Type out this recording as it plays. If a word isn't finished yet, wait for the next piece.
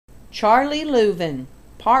Charlie Louvin,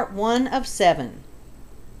 Part 1 of 7.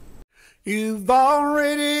 You've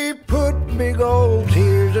already put big old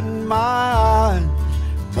tears in my eyes.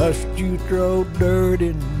 Must you throw dirt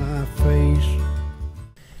in my face?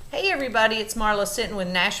 Hey everybody, it's Marla sitting with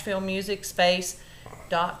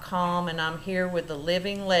NashvilleMusicSpace.com, and I'm here with the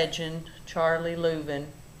living legend, Charlie Louvin.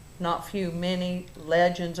 Not few, many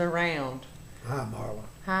legends around. Hi, Marla.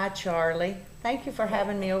 Hi, Charlie. Thank you for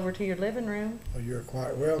having me over to your living room. Well, you're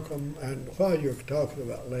quite welcome. And while you're talking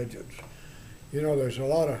about legends, you know, there's a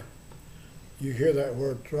lot of, you hear that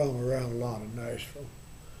word thrown around a lot in Nashville.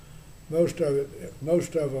 Most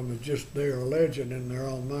of them is just they're a legend in their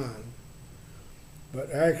own mind.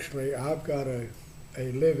 But actually, I've got a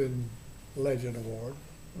living legend award.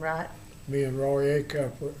 Right. Me and Roy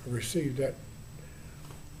Acuff received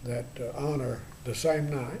that honor the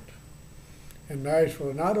same night in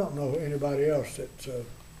Nashville, and I don't know anybody else that's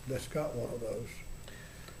got one of those.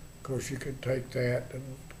 Of course, you could take that and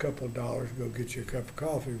a couple of dollars, go get you a cup of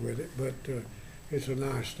coffee with it, but it's a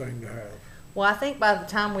nice thing to have. Well, I think by the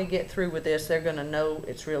time we get through with this, they're going to know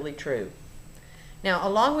it's really true. Now,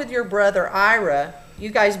 along with your brother Ira, you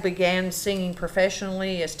guys began singing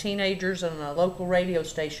professionally as teenagers on a local radio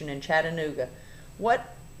station in Chattanooga.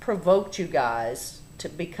 What provoked you guys to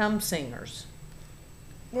become singers?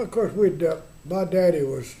 Well, of course, my daddy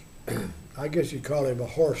was, I guess you'd call him a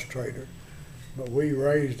horse trader, but we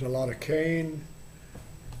raised a lot of cane.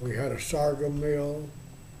 We had a sorghum mill.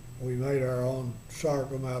 We made our own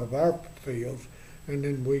sorghum out of our fields, and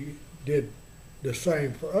then we did the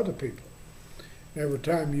same for other people. Every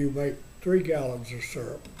time you make 3 gallons of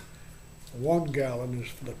syrup, 1 gallon is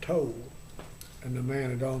for the toll, and the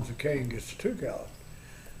man that owns the cane gets the 2 gallons.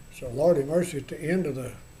 So, Lordy mercy, at the end of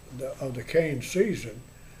the cane season,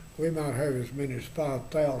 we might have as many as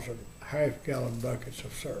 5,000 half-gallon buckets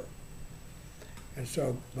of syrup. And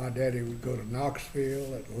so my daddy would go to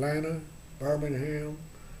Knoxville, Atlanta, Birmingham,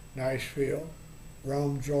 Nashville,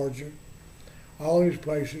 Rome, Georgia, all these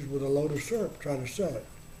places with a load of syrup trying to sell it.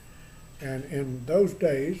 And in those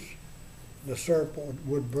days, the syrup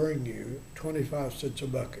would bring you 25 cents a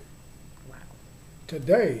bucket. Wow.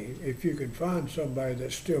 Today, if you can find somebody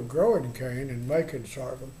that's still growing cane and making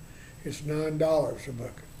sorghum, it's $9 a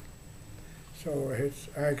bucket. So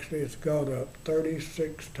it's gone up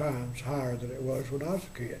 36 times higher than it was when I was a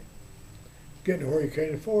kid. Getting to where you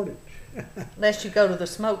can't afford it. Unless you go to the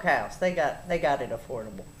smokehouse, they got it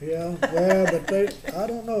affordable. Yeah, well, but I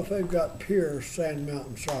don't know if they've got pure Sand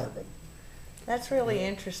Mountain sorghum. That's really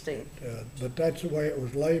interesting. But that's the way it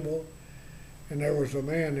was labeled. And there was a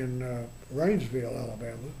man in Rainsville,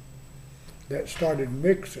 Alabama, that started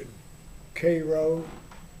mixing K-Row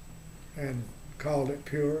and called it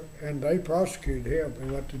pure, and they prosecuted him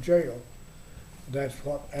and went to jail. That's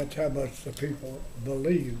how much the people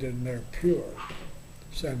believed in their pure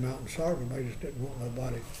Sand Mountain sorghum. They just didn't want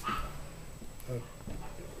nobody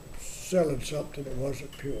selling something that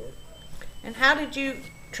wasn't pure. And how did you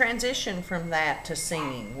transition from that to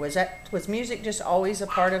singing? Was music just always a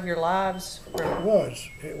part of your lives? It was.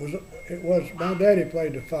 It was. My daddy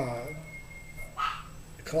played the 5,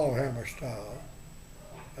 the clawhammer style.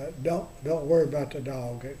 Don't worry about the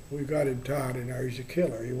dog. We got him tied in there. He's a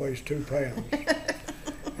killer. He weighs 2 pounds.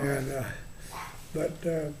 And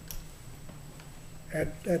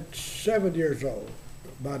at 7 years old,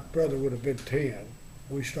 my brother would have been 10.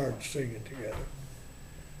 We started singing together,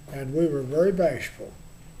 and we were very bashful.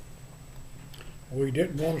 We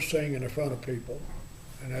didn't want to sing in front of people,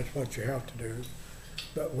 and that's what you have to do.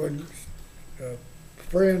 But when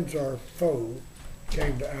friends or foe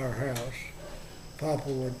came to our house, Papa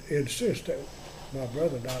would insist that my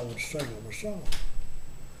brother and I would sing him a song,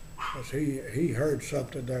 because he heard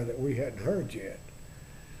something there that we hadn't heard yet.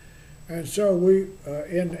 And so we,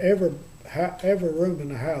 in every room in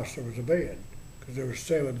the house there was a bed, because there were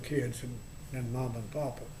 7 kids and Mom and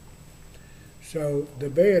Papa. So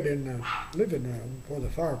the bed in the living room where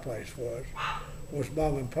the fireplace was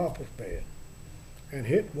Mom and Papa's bed. And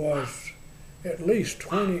it was at least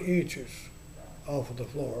 20 inches off of the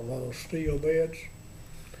floor, one of those steel beds.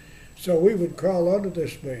 So we would crawl under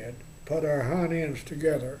this bed, put our hind ends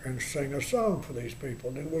together, and sing a song for these people.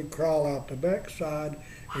 Then we'd crawl out the back side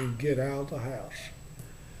and get out of the house.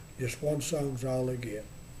 Just one song's all they get.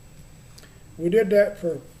 We did that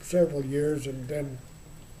for several years, and then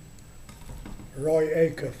Roy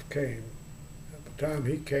Acuff came. At the time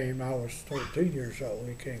he came, I was 13 years old.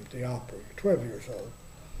 He came to the Opry, 12 years old.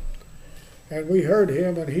 And we heard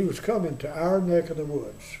him, and he was coming to our neck of the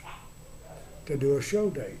woods to do a show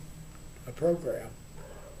date, a program.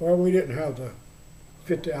 Well, we didn't have the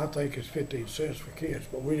I think it's 15 cents for kids,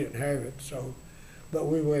 but we didn't have it, so but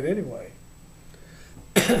we went anyway.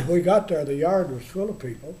 We got there, the yard was full of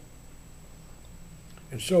people,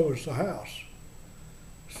 and so was the house.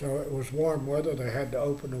 So it was warm weather. They had to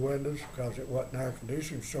open the windows because it wasn't air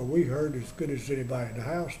conditioned, so we heard as good as anybody in the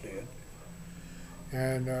house did.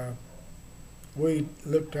 And we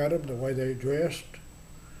looked at them, the way they dressed,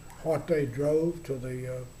 what they drove to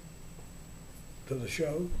the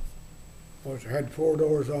show. Was had 4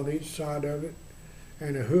 doors on each side of it,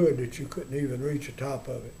 and a hood that you couldn't even reach the top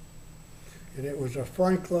of it. And it was a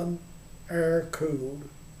Franklin air-cooled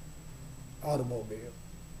automobile.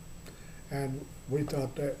 And we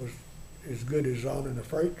thought that was as good as on in a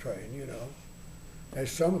freight train, you know. At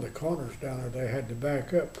some of the corners down there, they had to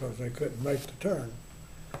back up because they couldn't make the turn.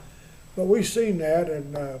 But we seen that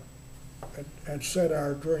and set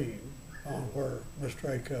our dream on where Mr.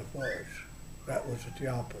 Acuff was. That was at the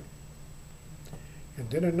Opry. And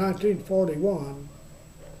then in 1941,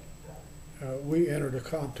 we entered a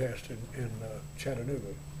contest in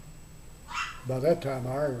Chattanooga. By that time,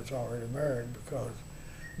 Ira was already married, because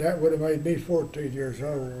that would have made me 14 years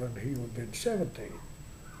old and he would have been 17.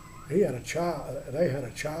 He had a child, they had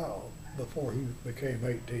a child before he became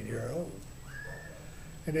 18 years old.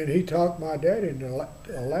 And then he talked my daddy into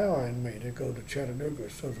allowing me to go to Chattanooga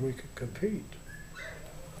so that we could compete.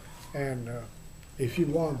 And if you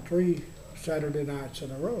won 3 Saturday nights in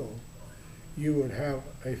a row, you would have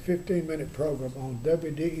a 15-minute program on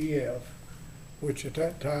WDEF, which at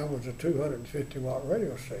that time was a 250-watt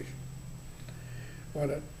radio station.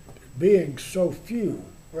 Well, being so few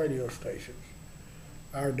radio stations,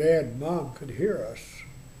 our dad and mom could hear us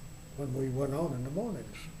when we went on in the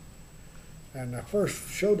mornings. And the first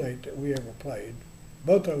show date that we ever played,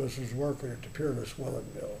 both of us was working at the Peerless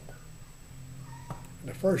Willing Mill. And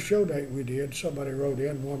the first show date we did, somebody wrote in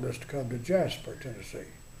and wanted us to come to Jasper, Tennessee.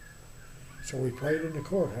 So we played in the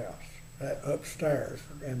courthouse, upstairs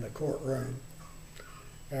in the courtroom.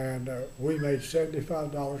 And we made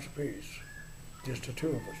 $75 apiece, just the 2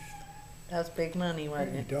 of us. That's big money,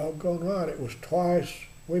 wasn't it? Doggone right. It was twice.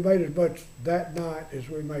 We made as much that night as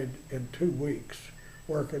we made in 2 weeks,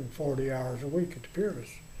 working 40 hours a week at the Peerless.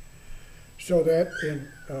 So that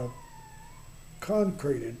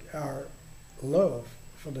concreted our love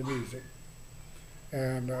for the music.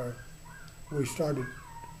 And we started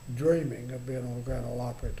dreaming of being on the Grand Ole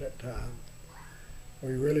Opry at that time.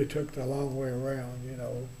 We really took the long way around, you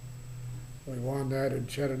know. We won that in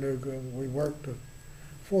Chattanooga. We worked the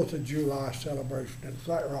 4th of July celebration in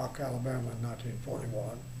Flat Rock, Alabama in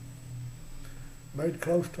 1941. Made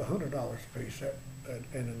close to $100 a piece.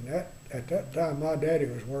 At that time, my daddy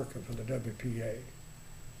was working for the WPA.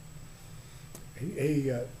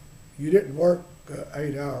 You didn't work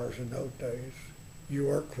 8 hours in those days. You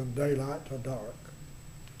worked from daylight till dark.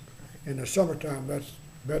 In the summertime, that's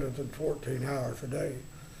better than 14 hours a day.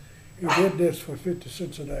 He did this for 50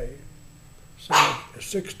 cents a day. So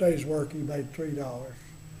 6 days work, he made $3.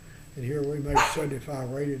 And here we made $75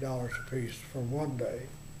 or $80 a piece for 1 day.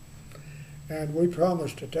 And we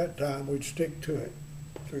promised at that time we'd stick to it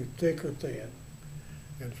through thick or thin.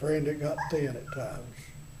 And friend, it got thin at times.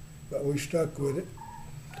 But we stuck with it.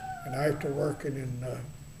 And after working in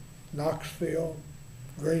Knoxville,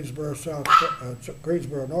 Greensboro,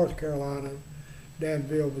 North Carolina,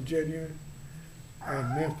 Danville, Virginia,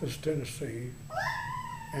 and Memphis, Tennessee,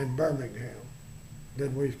 and Birmingham,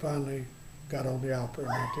 then we finally got on the Opry in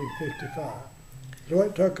 1955. So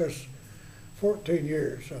it took us 14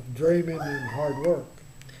 years of dreaming and hard work,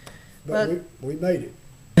 but we made it.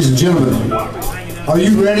 Ladies and gentlemen, are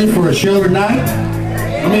you ready for a show tonight?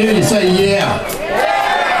 Let me hear you say yeah.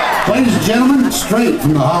 Ladies and gentlemen, straight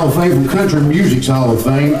from the Hall of Fame, from Country Music's Hall of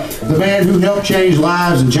Fame, the man who helped change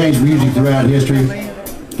lives and change music throughout history,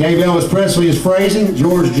 gave Elvis Presley his phrasing,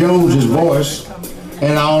 George Jones his voice,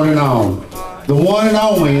 and on and on. The one and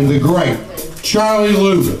only and the great Charlie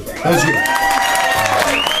Louvin. Let's hear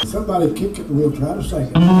it. Somebody kick it and we'll try to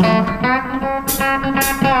sing it.